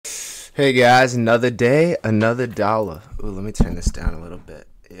Hey guys, another day, another dollar. Ooh, let me turn this down a little bit.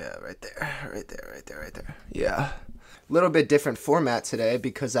 Yeah, right there, right there, right there, right there. Yeah. A little bit different format today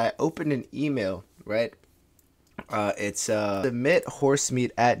because I opened an email, right? It's submit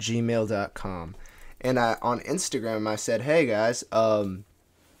horsemeet at gmail.com. And on Instagram, I said, hey guys,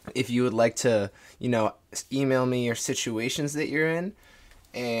 if you would like to, email me your situations that you're in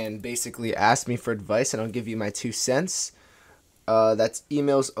and basically ask me for advice and I'll give you my 2 cents. That's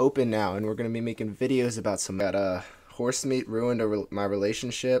emails open now, and we're gonna be making videos about some. Got Horsemeet ruined my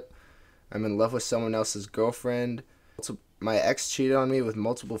relationship. I'm in love with someone else's girlfriend. My ex cheated on me with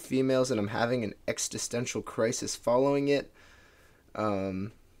multiple females, and I'm having an existential crisis following it. I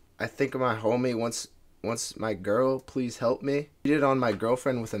think of my homie wants my girl. Please help me. Cheated on my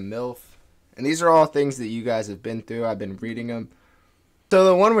girlfriend with a MILF, and these are all things that you guys have been through. I've been reading them. So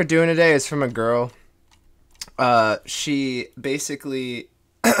the one we're doing today is from a girl. She basically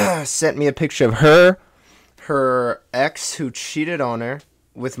sent me a picture of her ex who cheated on her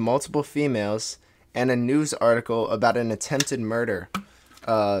with multiple females, and a news article about an attempted murder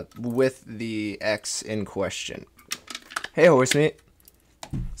with the ex in question. Hey, Horsemeet.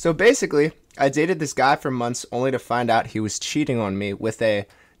 So basically, I dated this guy for months only to find out he was cheating on me with a ...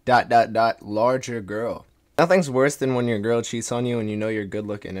 larger girl. Nothing's worse than when your girl cheats on you and you know you're good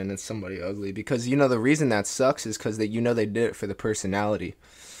looking and it's somebody ugly. Because, the reason that sucks is because they did it for the personality.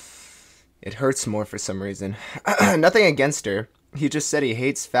 It hurts more for some reason. Nothing against her. He just said he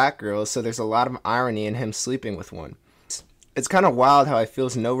hates fat girls, so there's a lot of irony in him sleeping with one. It's kind of wild how he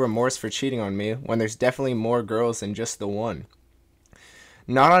feels no remorse for cheating on me when there's definitely more girls than just the one.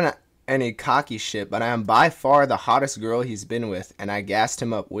 Not on any cocky shit, but I am by far the hottest girl he's been with, and I gassed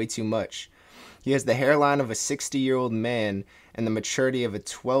him up way too much. He has the hairline of a 60-year-old man and the maturity of a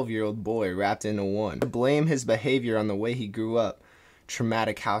 12-year-old boy wrapped into one. I blame his behavior on the way he grew up,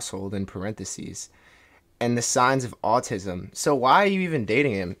 traumatic household in parentheses, and the signs of autism. So why are you even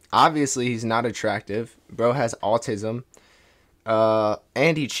dating him? Obviously, he's not attractive. Bro has autism,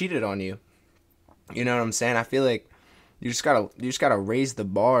 and he cheated on you. You know what I'm saying? I feel like you just gotta raise the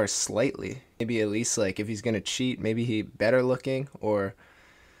bar slightly. Maybe at least like if he's gonna cheat, maybe he better looking or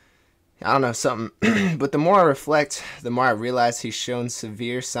I don't know, something. But the more I reflect, the more I realize he's shown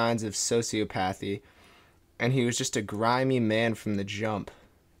severe signs of sociopathy, and he was just a grimy man from the jump.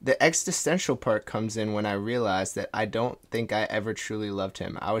 The existential part comes in when I realize that I don't think I ever truly loved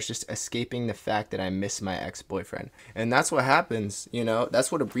him. I was just escaping the fact that I miss my ex-boyfriend. And that's what happens,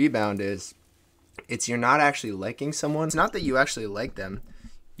 That's what a rebound is. It's you're not actually liking someone. It's not that you actually like them.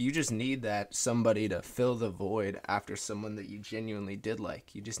 You just need that somebody to fill the void after someone that you genuinely did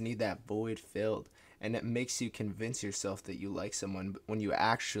like. You just need that void filled. And it makes you convince yourself that you like someone when you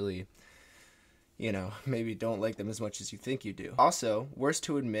actually, maybe don't like them as much as you think you do. Also, worse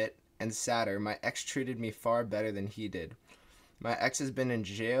to admit and sadder, my ex treated me far better than he did. My ex has been in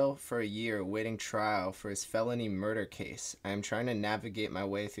jail for a year awaiting trial for his felony murder case. I am trying to navigate my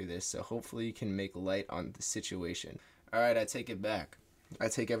way through this, so hopefully you can make light on the situation. Alright, I take it back. I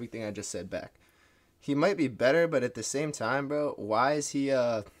take everything I just said back. He might be better, but at the same time, bro, why is he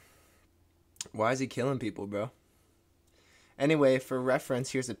killing people, bro? Anyway, for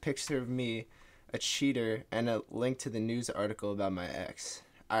reference, here's a picture of me, a cheater, and a link to the news article about my ex.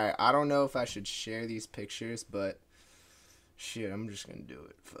 Alright, I don't know if I should share these pictures, but shit, I'm just gonna do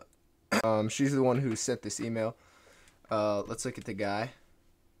it. Fuck. She's the one who sent this email. Let's look at the guy.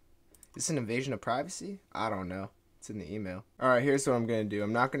 Is this an invasion of privacy? I don't know. It's in the email. Alright, here's what I'm going to do.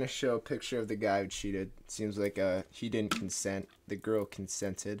 I'm not going to show a picture of the guy who cheated. Seems like he didn't consent. The girl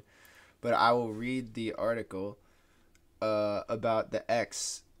consented. But I will read the article about the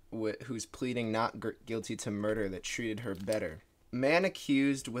ex who's pleading not guilty to murder that treated her better. Man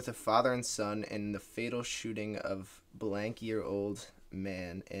accused with a father and son in the fatal shooting of blank-year-old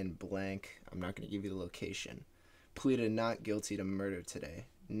man in blank, I'm not going to give you the location, pleaded not guilty to murder today.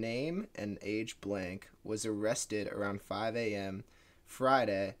 Name and age blank, was arrested around 5 a.m.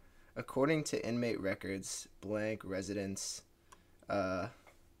 Friday. According to inmate records, blank residents,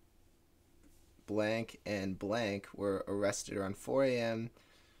 blank and blank were arrested around 4 a.m.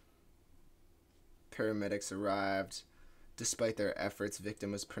 Paramedics arrived. Despite their efforts,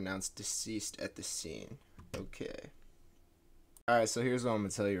 victim was pronounced deceased at the scene. Okay. Alright, so here's what I'm going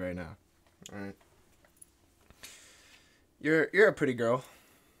to tell you right now. Alright. You're a pretty girl.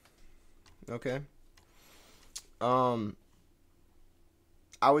 Okay. I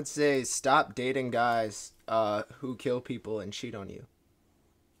would say stop dating guys who kill people and cheat on you.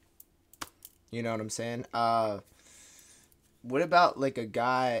 You know what I'm saying? What about like a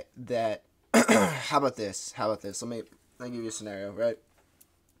guy that how about this? Let me give you a scenario, right?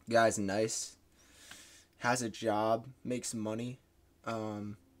 Guy's nice, has a job, makes money,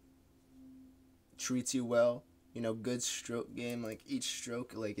 treats you well, you know, good stroke game, like each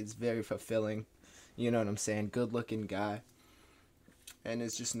stroke, like it's very fulfilling, you know what I'm saying, good looking guy, and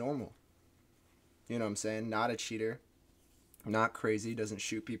it's just normal, you know what I'm saying, not a cheater, not crazy, doesn't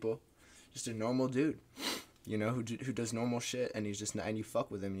shoot people, just a normal dude, you know, who does normal shit, and he's just, and you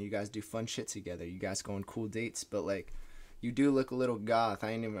fuck with him, and you guys do fun shit together, you guys go on cool dates, but like, you do look a little goth, I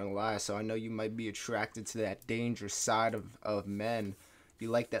ain't even gonna lie, so I know you might be attracted to that dangerous side of men. You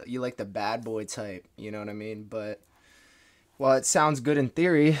like the bad boy type, you know what I mean? But while it sounds good in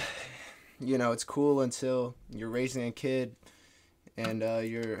theory, you know, it's cool until you're raising a kid and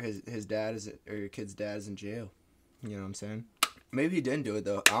his dad is, or your kid's dad is in jail. You know what I'm saying? Maybe he didn't do it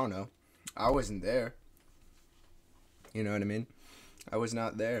though. I don't know. I wasn't there. You know what I mean? I was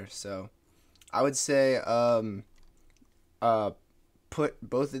not there, so I would say put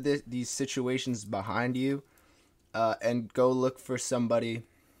both of these situations behind you, and go look for somebody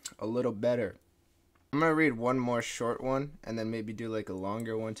a little better. I'm gonna read one more short one and then maybe do like a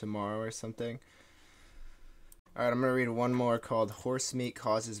longer one tomorrow or something. Alright, I'm gonna read one more called Horsemeet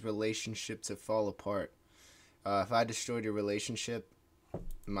Causes Relationship to Fall Apart. If I destroyed your relationship,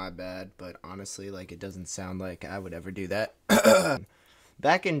 my bad, but honestly, like, it doesn't sound like I would ever do that.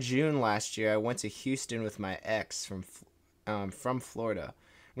 Back in June last year, I went to Houston with my ex from Florida.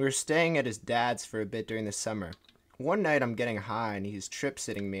 We were staying at his dad's for a bit during the summer. One night I'm getting high and he's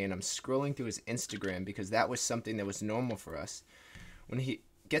trip-sitting me and I'm scrolling through his Instagram because that was something that was normal for us, when he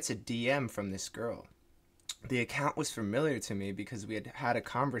gets a DM from this girl. The account was familiar to me because we had had a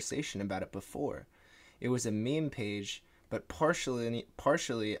conversation about it before. It was a meme page, but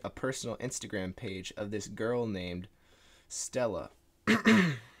partially a personal Instagram page of this girl named Stella.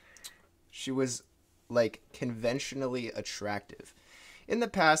 She was like conventionally attractive. In the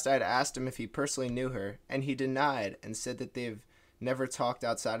past, I'd asked him if he personally knew her, and he denied and said that they've never talked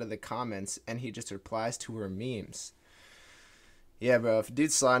outside of the comments, and he just replies to her memes. Yeah, bro, if a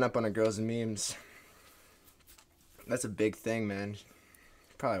dude's sliding up on a girl's memes, that's a big thing, man.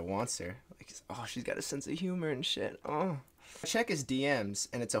 He probably wants her. Like, oh, she's got a sense of humor and shit. Oh. I check his DMs,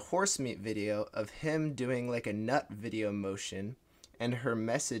 and it's a Horsemeet video of him doing like a nut video motion, and her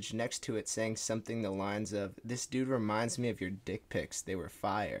message next to it saying something the lines of, "This dude reminds me of your dick pics. They were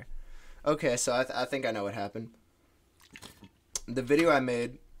fire." Okay, so I think I know what happened. The video I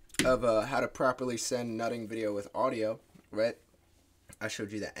made of how to properly send nutting video with audio, right? I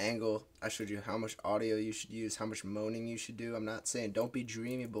showed you the angle. I showed you how much audio you should use, how much moaning you should do. I'm not saying don't be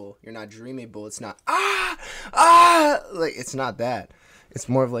dreamable. You're not dreamable. It's not, like, it's not that. It's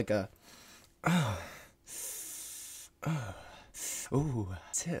more of like a, ooh,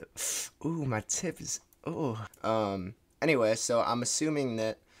 tip. Ooh, my tip is, ooh. Anyway, so I'm assuming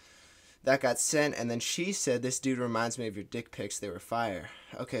that got sent, and then she said, "This dude reminds me of your dick pics. They were fire."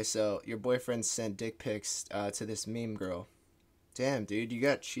 Okay, so your boyfriend sent dick pics to this meme girl. Damn, dude, you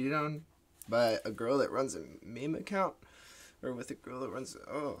got cheated on by a girl that runs a meme account? Or with a girl that runs,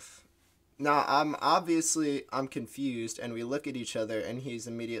 oh. Now, I'm confused, and we look at each other, and he's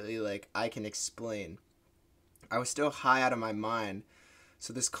immediately like, "I can explain." I was still high out of my mind,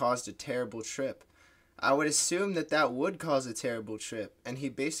 so this caused a terrible trip. I would assume that would cause a terrible trip, and he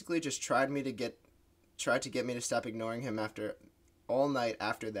basically just tried to get me to stop ignoring him after all night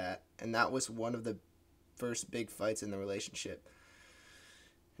after that, and that was one of the first big fights in the relationship.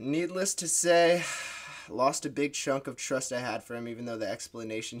 Needless to say, lost a big chunk of trust I had for him, even though the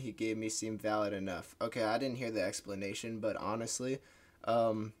explanation he gave me seemed valid enough. Okay, I didn't hear the explanation, but honestly,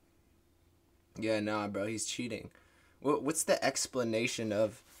 yeah, nah, bro, he's cheating. What's the explanation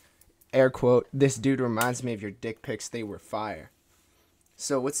of, air quote, "This dude reminds me of your dick pics, they were fire"?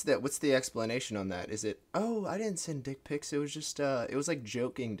 So what's the explanation on that? Is it, "Oh, I didn't send dick pics, it was just, it was like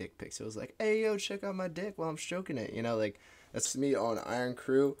joking dick pics. It was like, hey, yo, check out my dick while I'm stroking it." You know, like, that's me on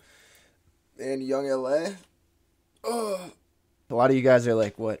IRONCRUE in Young LA. Oh. A lot of you guys are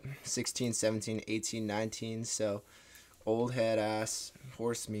like, what, 16, 17, 18, 19, so old head ass.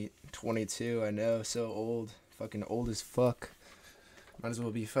 Horsemeet, 22, I know, so old. Fucking old as fuck. Might as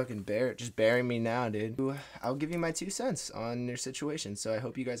well be fucking just bury me now, dude. I'll give you my 2 cents on your situation. So I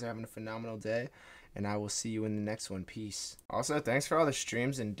hope you guys are having a phenomenal day, and I will see you in the next one. Peace. Also, thanks for all the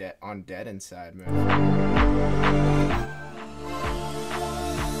streams on Dead Inside, man.